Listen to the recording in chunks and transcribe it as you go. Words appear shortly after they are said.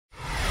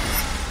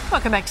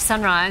Welcome back to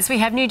Sunrise. We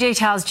have new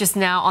details just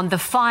now on the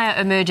fire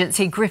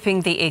emergency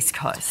gripping the East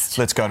Coast.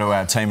 Let's go to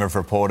our team of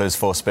reporters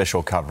for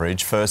special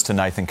coverage. First to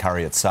Nathan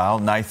Curry at Sale.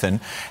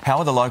 Nathan, how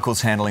are the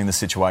locals handling the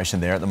situation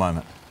there at the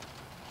moment?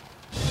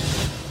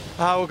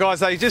 Well,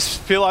 guys, they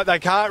just feel like they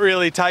can't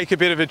really take a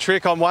bit of a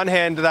trick. On one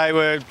hand, they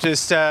were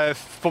just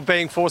for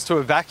being forced to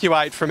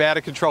evacuate from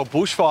out-of-control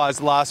bushfires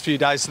the last few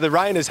days. So the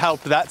rain has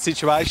helped that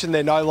situation.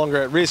 They're no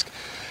longer at risk.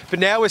 But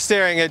now we're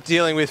staring at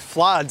dealing with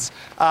floods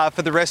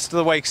for the rest of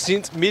the week.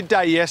 Since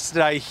midday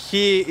yesterday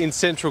here in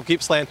central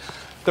Gippsland,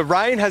 the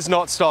rain has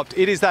not stopped.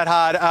 It is that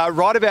hard.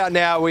 Right about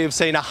now, we have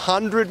seen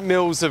 100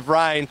 mils of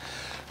rain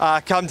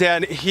come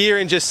down here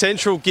in just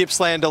central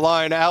Gippsland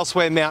alone.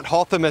 Elsewhere, Mount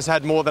Hotham has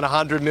had more than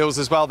 100 mils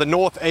as well. The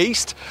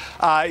northeast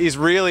is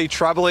really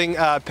troubling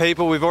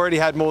people. We've already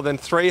had more than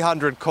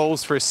 300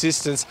 calls for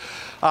assistance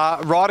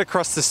right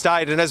across the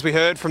state. And as we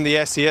heard from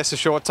the SES a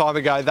short time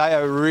ago, they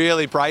are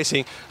really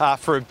bracing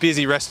for a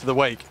busy rest of the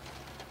week.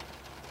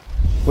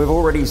 We've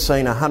already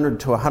seen 100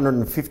 to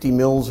 150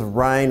 mils of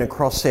rain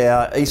across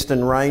our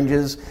eastern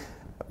ranges.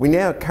 We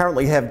now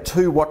currently have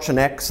 2 watch and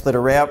acts that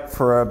are out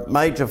for a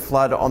major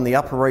flood on the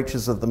upper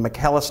reaches of the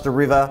McAllister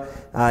River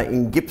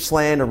in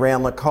Gippsland,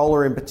 around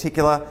Lacola in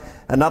particular.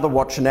 Another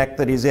watch and act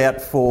that is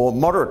out for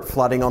moderate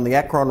flooding on the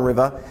Akron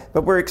River.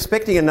 But we're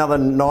expecting another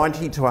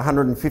 90 to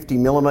 150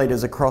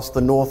 millimetres across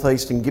the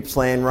northeast and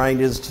Gippsland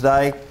ranges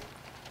today.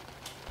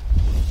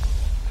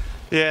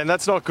 Yeah, and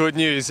that's not good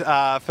news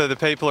for the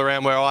people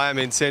around where I am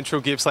in central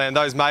Gippsland.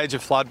 Those major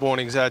flood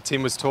warnings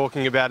Tim was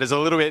talking about is a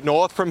little bit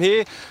north from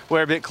here.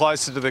 We're a bit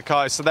closer to the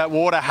coast. So that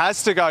water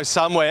has to go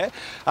somewhere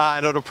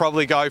and it'll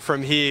probably go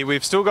from here.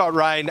 We've still got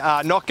rain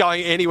not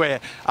going anywhere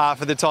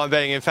for the time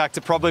being. In fact,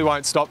 it probably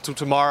won't stop till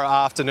tomorrow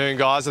afternoon,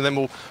 guys, and then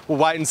we'll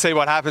wait and see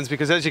what happens,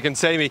 because as you can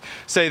see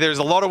there's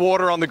a lot of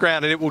water on the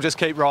ground and it will just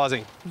keep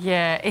rising.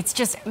 Yeah, it's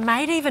just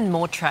made even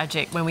more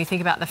tragic when we think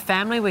about the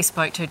family we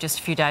spoke to just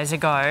a few days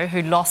ago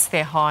who lost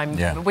their home,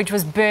 which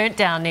was burnt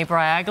down near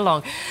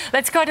Bryagolong.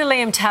 Let's go to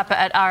Liam Tapper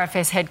at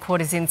RFS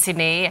headquarters in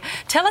Sydney.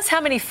 Tell us how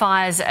many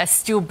fires are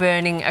still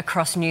burning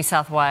across New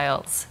South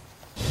Wales.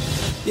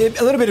 Yeah,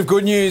 a little bit of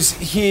good news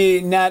here,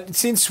 Nat.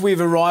 Since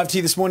we've arrived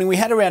here this morning, we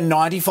had around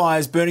 90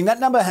 fires burning. That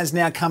number has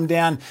now come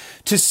down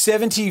to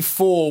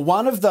 74.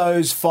 One of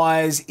those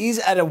fires is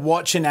at a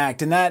watch and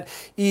act, and that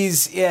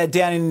is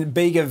down in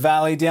Bega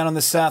Valley, down on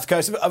the south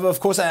coast. Of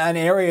course, an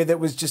area that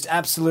was just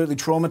absolutely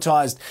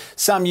traumatised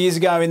some years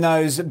ago in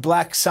those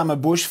black summer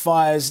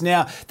bushfires.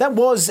 Now, that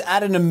was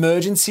at an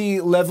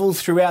emergency level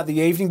throughout the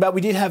evening, but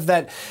we did have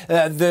that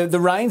the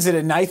rains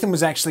that Nathan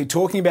was actually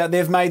talking about.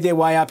 They've made their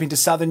way up into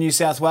southern New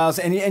South Wales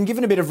and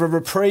given a bit of a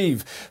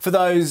reprieve for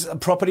those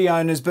property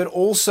owners, but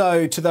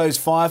also to those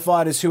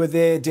firefighters who are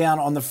there down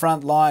on the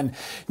front line.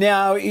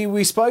 Now,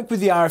 we spoke with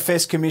the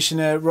RFS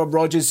Commissioner, Rob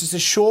Rogers, just a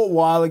short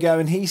while ago,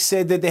 and he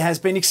said that there has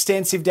been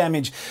extensive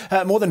damage.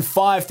 More than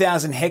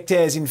 5,000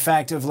 hectares, in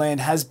fact, of land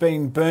has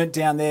been burnt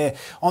down there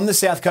on the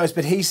south coast,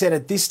 but he said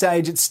at this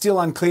stage it's still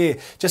unclear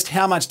just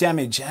how much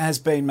damage has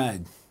been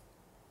made.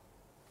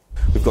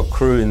 We've got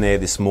crew in there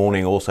this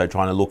morning also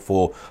trying to look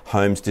for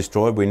homes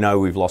destroyed. We know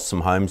we've lost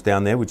some homes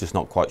down there. We're just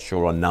not quite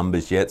sure on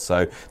numbers yet,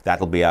 so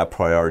that'll be our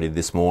priority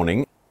this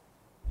morning.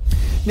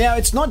 Now,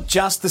 it's not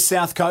just the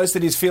south coast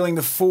that is feeling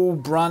the full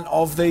brunt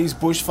of these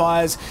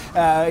bushfires.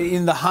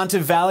 In the Hunter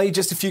Valley,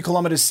 just a few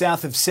kilometres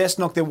south of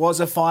Cessnock, there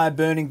was a fire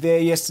burning there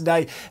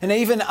yesterday. And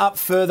even up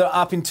further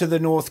up into the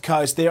north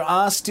coast, there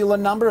are still a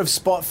number of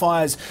spot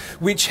fires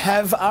which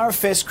have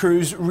RFS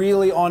crews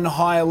really on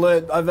high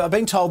alert. I've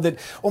been told that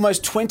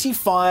almost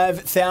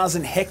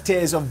 25,000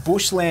 hectares of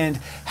bushland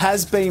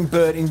has been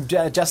burnt in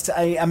just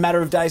a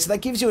matter of days. So that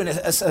gives you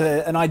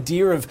an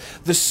idea of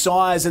the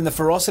size and the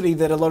ferocity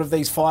that a lot of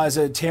these fires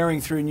are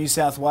tearing through New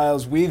South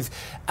Wales with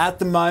at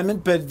the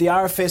moment. But the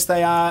RFS,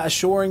 they are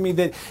assuring me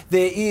that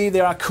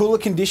there are cooler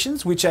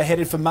conditions which are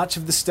headed for much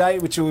of the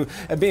state, which will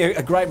be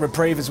a great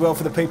reprieve as well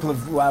for the people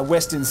of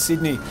Western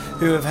Sydney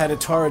who have had a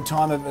torrid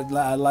time of it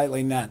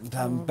lately, Nat.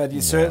 But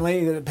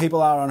certainly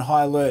people are on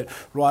high alert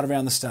right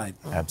around the state.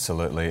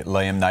 Absolutely.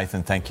 Liam,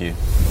 Nathan, thank you.